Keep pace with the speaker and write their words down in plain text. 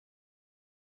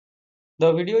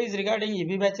The video is regarding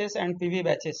EV batches and PV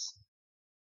batches.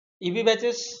 EV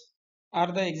batches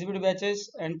are the exhibit batches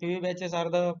and PV batches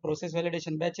are the process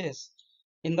validation batches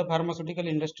in the pharmaceutical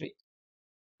industry.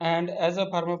 And as a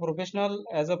pharma professional,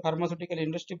 as a pharmaceutical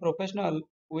industry professional,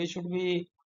 we should be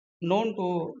known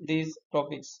to these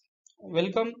topics.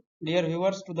 Welcome, dear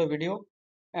viewers, to the video,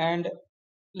 and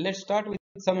let's start with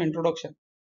some introduction.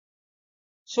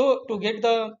 So, to get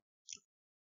the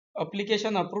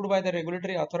application approved by the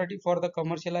regulatory authority for the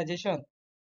commercialization,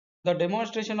 the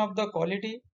demonstration of the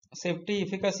quality, safety,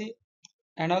 efficacy,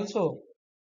 and also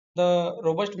the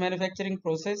robust manufacturing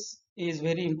process is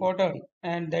very important,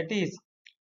 and that is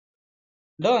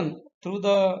done through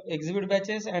the exhibit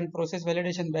batches and process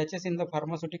validation batches in the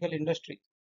pharmaceutical industry.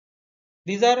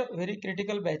 These are very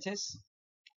critical batches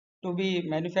to be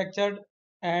manufactured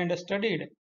and studied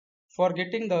for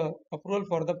getting the approval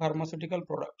for the pharmaceutical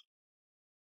product.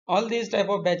 All these type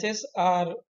of batches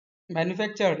are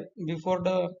manufactured before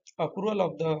the approval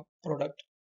of the product.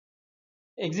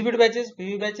 Exhibit batches,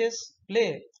 PV batches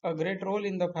play a great role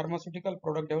in the pharmaceutical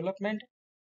product development,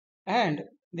 and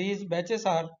these batches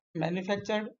are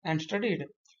manufactured and studied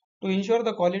to ensure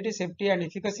the quality, safety and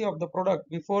efficacy of the product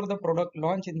before the product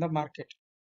launch in the market.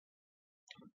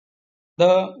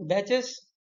 The batches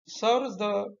serves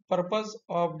the purpose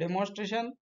of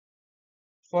demonstration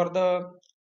for the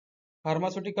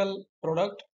pharmaceutical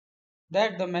product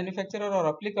that the manufacturer or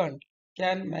applicant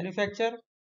can manufacture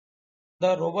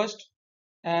the robust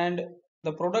and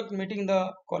the product meeting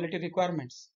the quality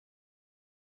requirements.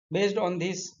 Based on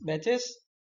these batches,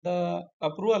 the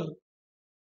approval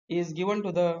is given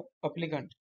to the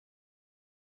applicant.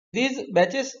 These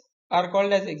batches are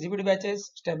called as exhibit batches,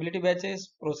 stability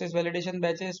batches, process validation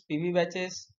batches, PV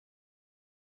batches,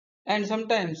 and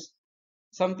sometimes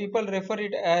some people refer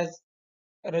it as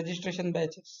registration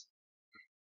batches.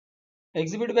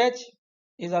 Exhibit batch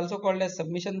is also called as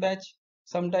submission batch.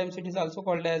 Sometimes it is also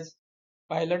called as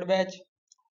pilot batch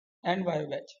and bio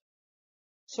batch.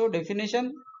 So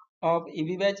definition of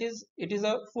EV batch is it is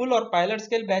a full or pilot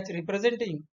scale batch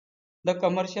representing the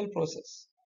commercial process.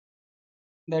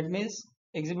 That means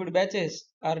exhibit batches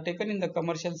are taken in the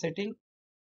commercial setting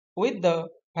with the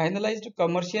finalized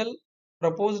commercial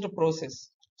proposed process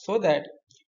so that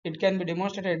it can be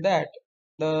demonstrated that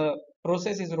the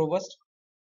process is robust,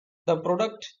 the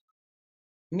product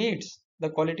meets the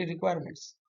quality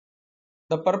requirements.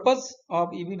 The purpose of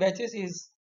EV batches is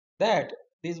that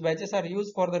these batches are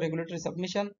used for the regulatory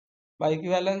submission,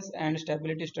 bioequivalence and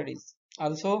stability studies.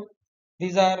 Also,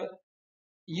 these are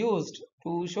used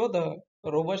to show the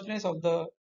robustness of the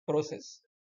process.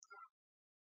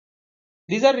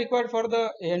 These are required for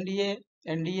the ANDA,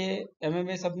 NDA,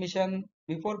 MMA submission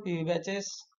before PV batches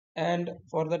and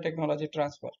for the technology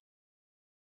transfer.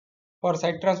 For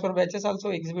site transfer batches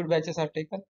also exhibit batches are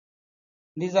taken.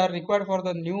 These are required for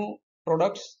the new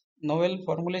products, novel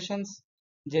formulations,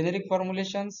 generic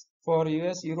formulations for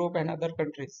US, Europe and other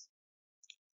countries.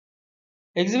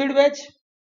 Exhibit batch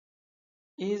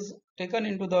is taken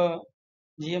into the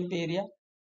GMP area.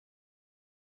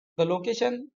 The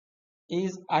location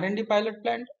is R&D pilot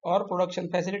plant or production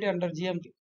facility under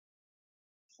GMP.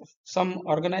 Some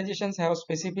organizations have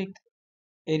specific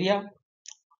area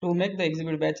to make the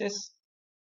exhibit batches,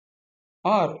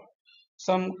 or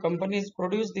some companies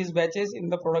produce these batches in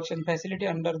the production facility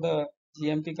under the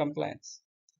GMP compliance.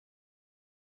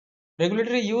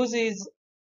 Regulatory use is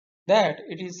that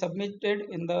it is submitted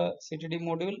in the CTD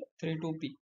module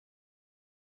 32P.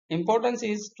 Importance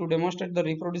is to demonstrate the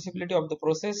reproducibility of the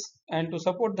process and to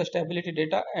support the stability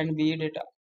data and BE data.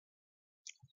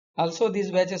 Also, these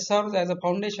batches serve as a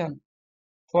foundation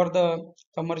for the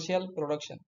commercial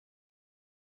production.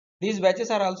 These batches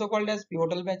are also called as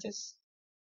pivotal batches,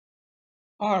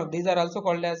 or these are also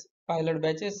called as pilot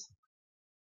batches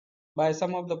by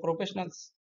some of the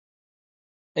professionals.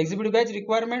 Exhibit batch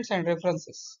requirements and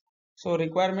references. So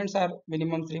requirements are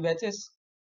minimum 3 batches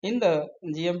in the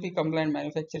GMP compliant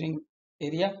manufacturing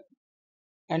area,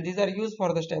 and these are used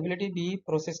for the stability, BE,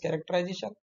 process characterization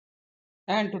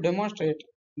and to demonstrate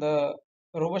the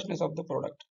robustness of the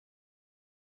product.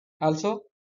 Also,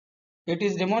 it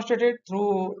is demonstrated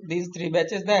through these 3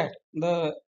 batches that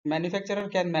the manufacturer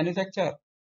can manufacture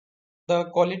the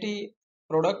quality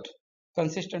product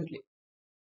consistently.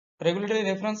 Regulatory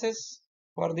references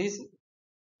for this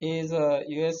is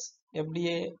US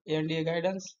FDA ANDA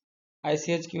guidance,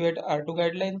 ICH Q8 R2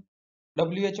 guideline,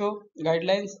 WHO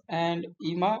guidelines and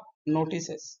EMA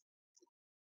notices.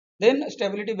 Then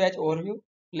stability batch overview.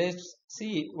 Let's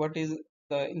see what is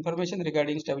the information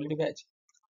regarding stability batch.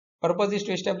 Purpose is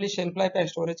to establish shelf life and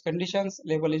storage conditions,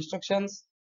 label instructions,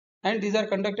 and these are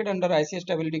conducted under ICS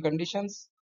stability conditions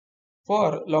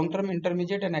for long-term,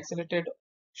 intermediate and accelerated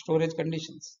storage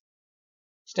conditions.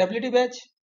 Stability batch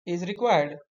is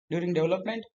required during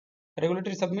development,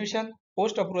 regulatory submission,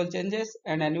 post-approval changes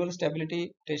and annual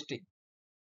stability testing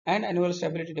and annual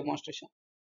stability demonstration.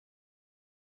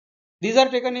 These are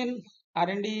taken in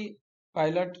R&D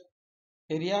pilot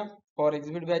area for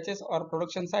exhibit batches or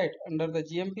production site under the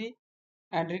GMP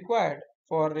and required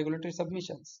for regulatory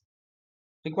submissions.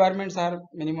 Requirements are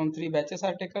minimum 3 batches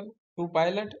are taken, 2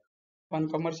 pilot, 1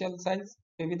 commercial size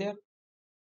may be there,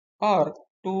 or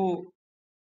 2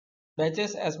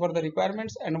 batches as per the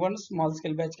requirements and 1 small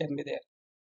scale batch can be there.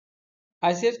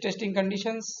 ICH testing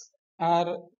conditions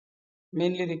are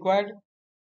mainly required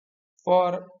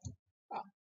for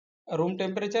room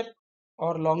temperature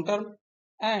or long term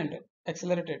and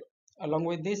accelerated. Along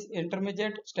with this,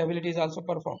 intermediate stability is also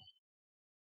performed.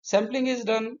 Sampling is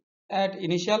done at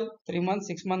initial 3 months,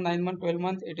 6 months, 9 months, 12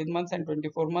 months, 18 months and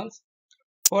 24 months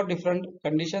for different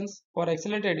conditions. For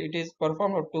accelerated, it is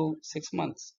performed up to 6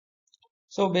 months.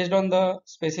 So based on the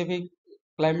specific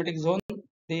climatic zone,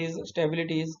 this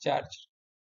stability is charged.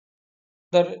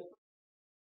 The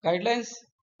guidelines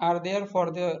are there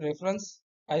for the reference.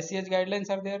 ICH guidelines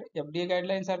are there, FDA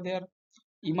guidelines are there,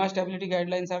 EMA stability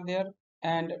guidelines are there,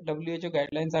 and WHO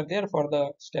guidelines are there for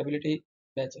the stability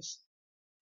batches.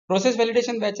 Process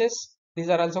validation batches, these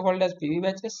are also called as PV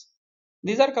batches.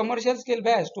 These are commercial scale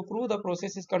batch to prove the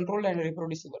process is controlled and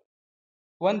reproducible.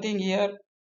 One thing here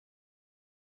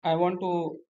I want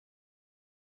to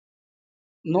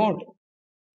note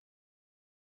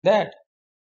that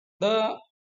the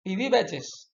PV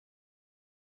batches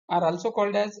are also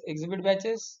called as exhibit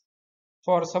batches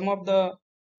for some of the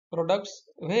products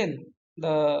when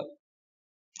the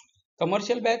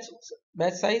commercial batch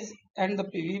size and the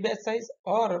PV batch size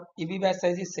or EV batch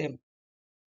size is same.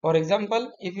 For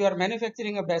example, if you are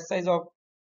manufacturing a batch size of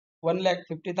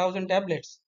 1,50,000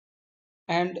 tablets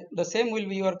and the same will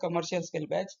be your commercial scale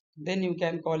batch, then you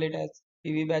can call it as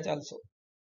PV batch also.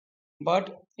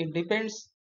 But it depends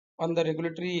on the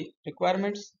regulatory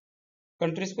requirements,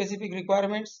 country specific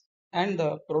requirements and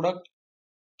the product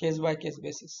case by case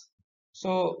basis.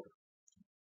 So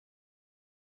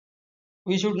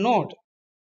we should note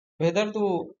whether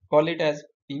to call it as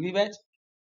PV batch,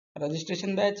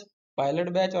 registration batch,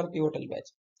 pilot batch or pivotal batch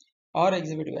or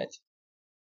exhibit batch.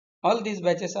 All these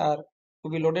batches are to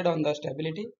be loaded on the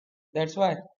stability. That's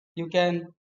why you can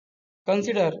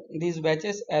consider these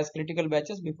batches as critical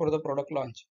batches before the product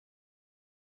launch.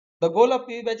 The goal of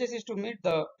PV batches is to meet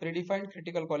the predefined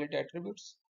critical quality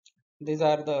attributes. These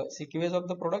are the CQAs of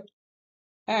the product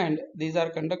and these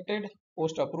are conducted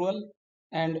post approval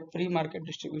and pre-market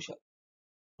distribution.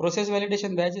 Process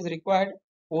validation batch is required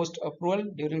post approval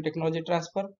during technology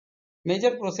transfer,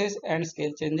 major process and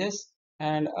scale changes,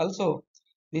 and also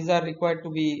these are required to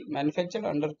be manufactured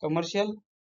under commercial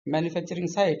manufacturing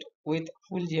site with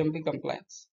full GMP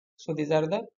compliance. So these are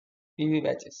the PV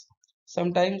batches.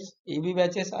 Sometimes EV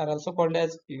batches are also called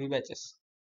as PV batches.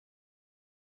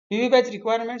 PV batch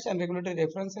requirements and regulatory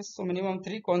references. So minimum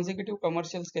 3 consecutive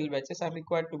commercial scale batches are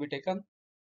required to be taken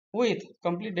with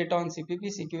complete data on CPP,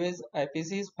 CQAs,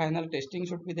 IPCs. Final testing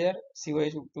should be there, COA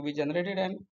should to be generated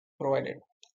and provided.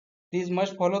 These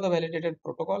must follow the validated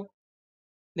protocol.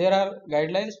 There are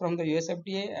guidelines from the US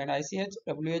FDA and ICH,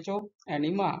 WHO and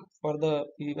EMA for the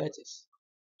PV batches.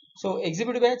 So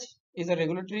exhibit batch is a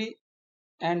regulatory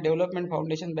and development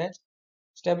foundation batch.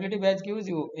 Stability batch gives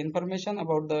you information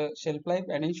about the shelf life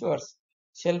and ensures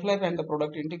shelf life and the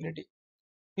product integrity.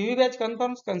 PV batch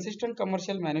confirms consistent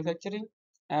commercial manufacturing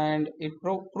and it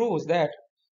proves that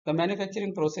the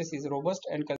manufacturing process is robust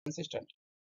and consistent.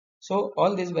 So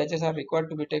all these batches are required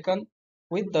to be taken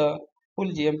with the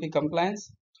full GMP compliance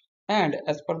and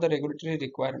as per the regulatory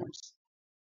requirements.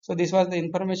 So this was the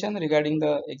information regarding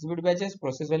the exhibit batches,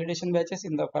 process validation batches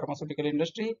in the pharmaceutical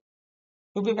industry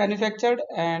to be manufactured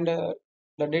and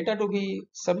the data to be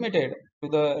submitted to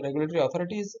the regulatory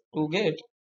authorities to get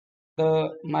the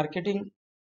marketing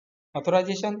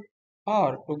authorization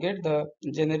or to get the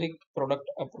generic product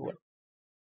approval.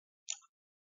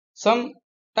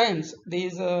 Sometimes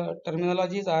these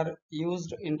terminologies are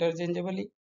used interchangeably.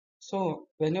 So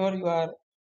whenever you are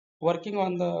working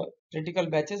on the critical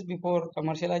batches before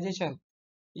commercialization,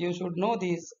 you should know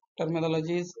these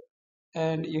terminologies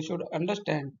and you should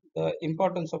understand the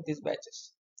importance of these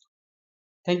batches.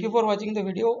 Thank you for watching the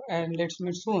video and let's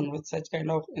meet soon with such kind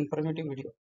of informative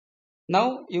video.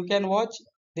 Now you can watch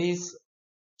these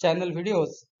channel videos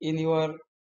in your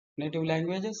native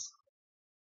languages.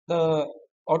 The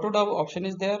auto dub option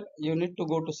is there. You need to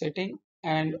go to setting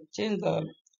and change the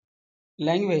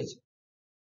language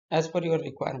as per your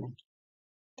requirement.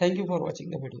 Thank you for watching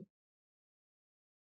the video.